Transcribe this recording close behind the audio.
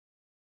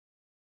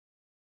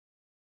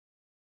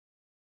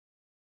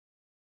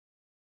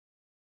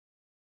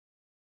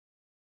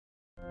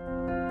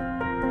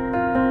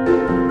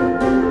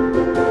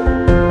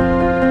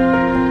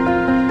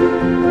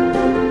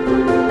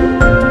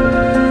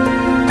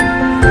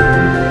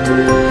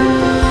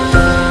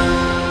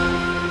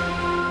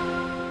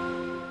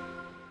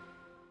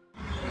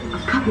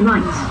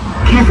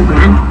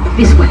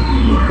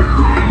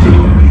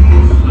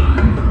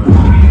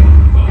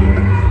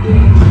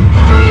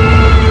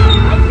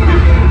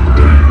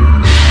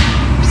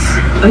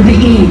Over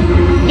here.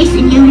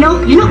 Listen, you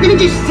lot, you're not going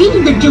to just see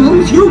the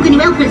jewels, you're going to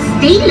help us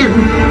steal them.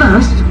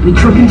 First, we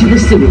drop into the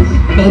sewers.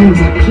 Ben's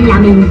a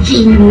plumbing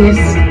genius.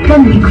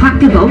 Then we crack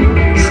the vault,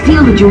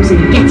 steal the jewels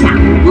and get out.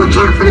 Watch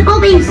out for the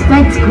bobbies.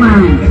 That's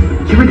grand.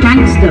 You're a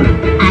gangster.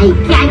 A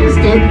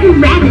gangster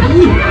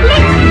granny.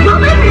 Let's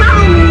rock and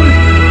roll.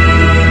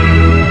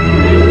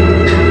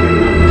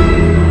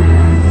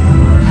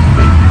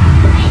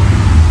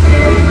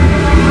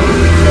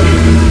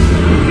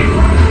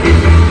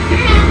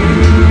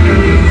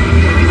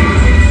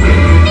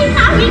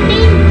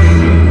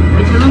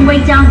 Way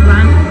down,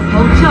 Gran.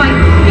 Hold tight.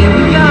 Here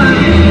we go.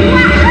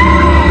 Right.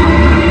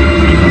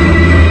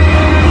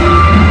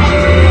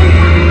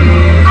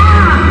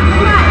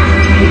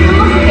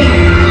 Come on, Ben.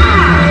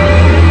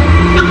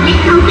 Not let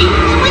go, Ben.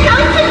 We're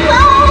going too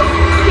fast.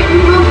 Get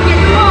them off, get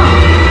them off.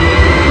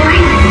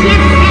 Brace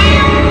yourself.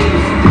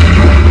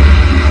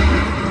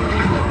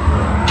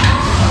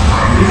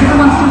 Is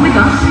everyone still with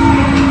us?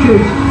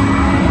 Good.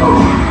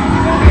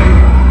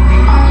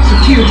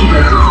 Security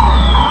measures.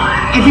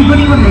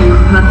 Everybody remain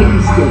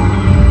perfectly still.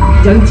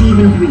 Don't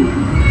even breathe.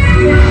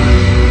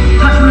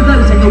 Touch one of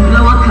those and you'll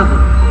blow our cover.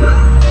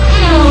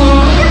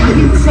 I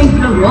didn't say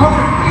blow off.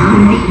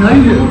 No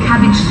more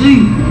cabbage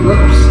soup.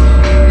 Whoops.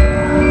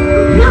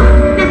 No,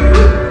 the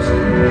fruit.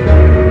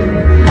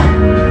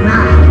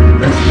 Right,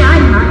 this guy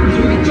might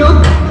do the job.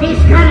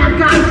 It's gonna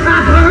go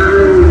trouble.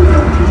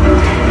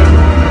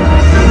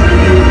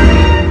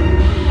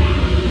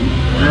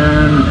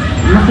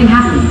 Nothing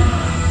happened.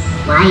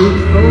 Wait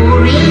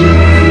for it.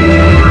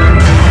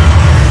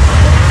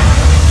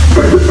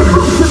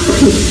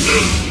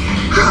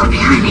 Oh,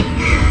 blimey.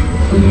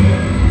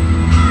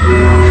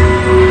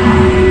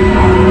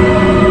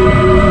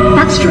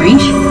 That's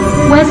strange.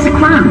 Where's the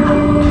crown?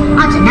 I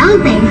don't know,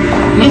 Ben.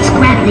 Let's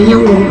grab the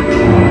orb.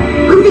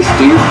 Will this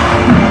do?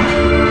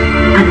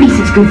 At least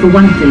it's good for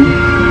one thing.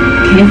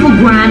 Careful,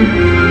 Gran.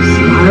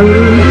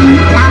 Slowly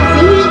does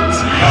it.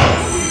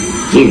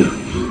 You,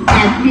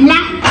 the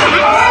black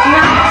cat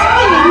strikes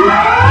in.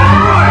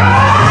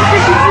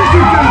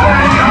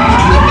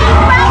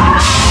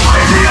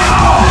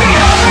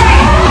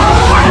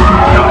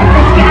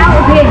 Get out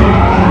of here!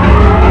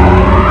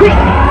 Quick!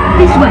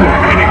 This way!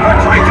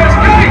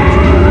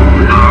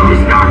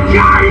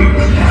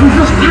 We've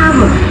lost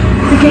power!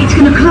 The gate's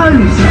gonna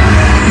close!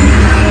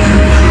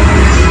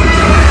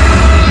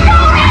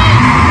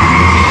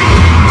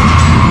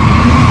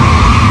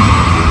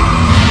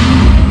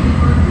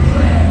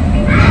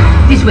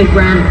 This way,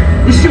 Gran.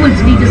 The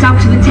sewers lead us out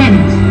to the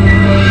Thames.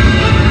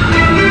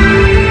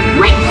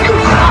 Wait, so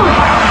sorry.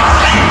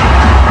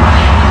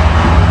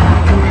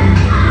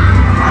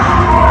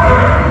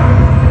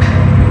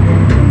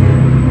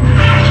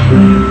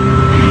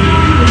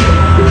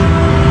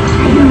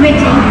 Are you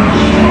ready?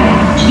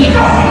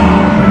 Yes!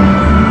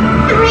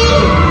 3,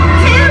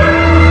 2,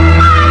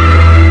 1.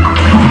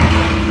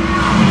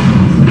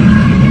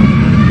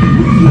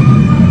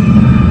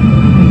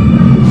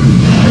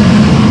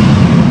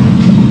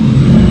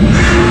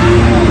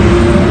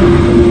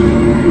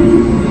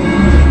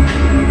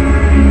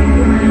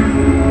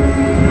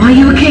 Are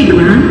you okay,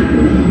 Gran?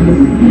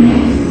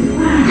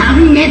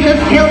 I've never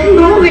felt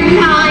more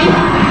alive.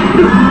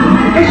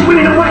 They're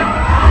swimming away!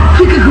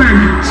 Quicker, Gran!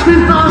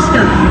 Swim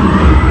faster!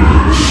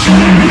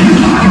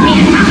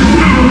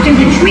 That'll do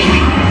the trick.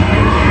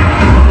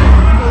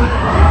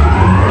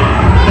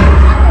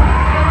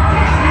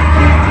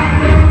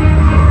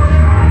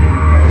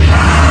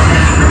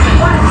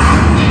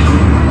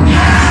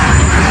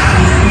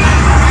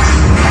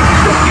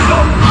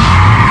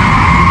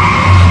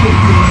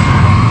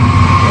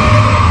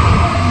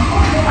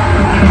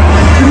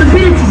 The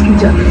mobility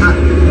scooter!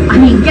 I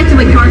mean,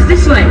 getaway cars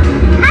this way!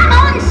 Come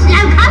on,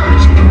 slow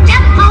coach.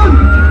 Jump on.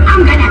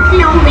 I'm gonna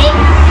floor it.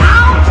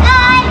 Hold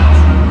tight.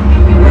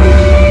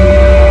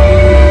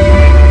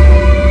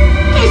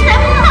 It's the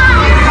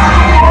mice.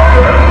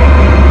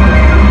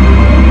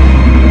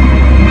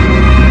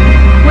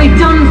 We're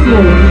done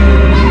for!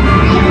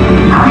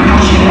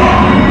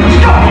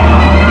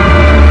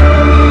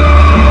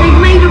 They've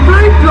made a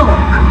roadblock!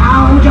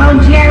 Hold on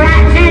to your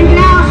hats and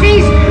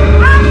glasses.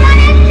 I'm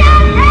gonna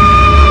jump in.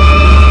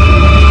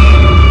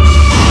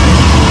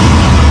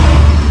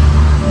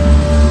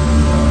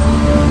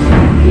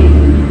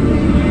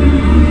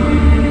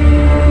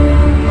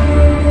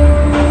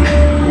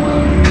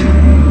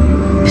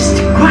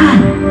 Mr. Gran!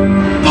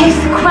 There's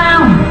the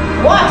crown!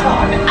 What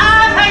on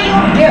earth are you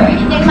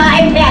doing in my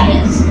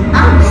palace?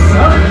 I'm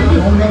sorry,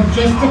 Your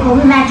Majestical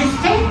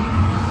Majesty.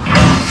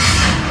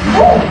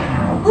 Oh,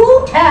 who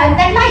turned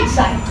the lights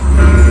out?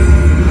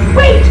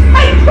 Wait,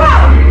 my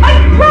crown! My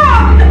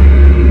crown!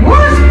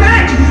 Was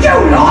that you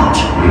lot?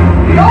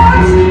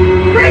 Lords,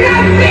 bring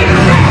out this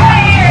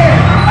here!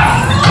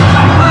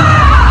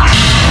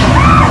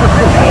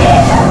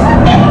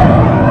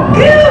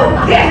 You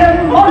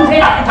didn't want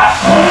it!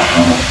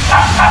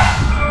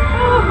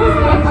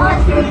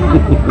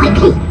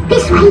 Quickly,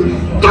 this way.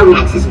 Don't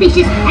act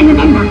suspicious. And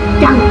remember,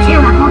 don't tear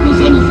up or miss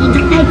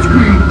anything. Thanks,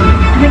 Gran.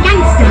 I'm a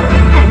gangster.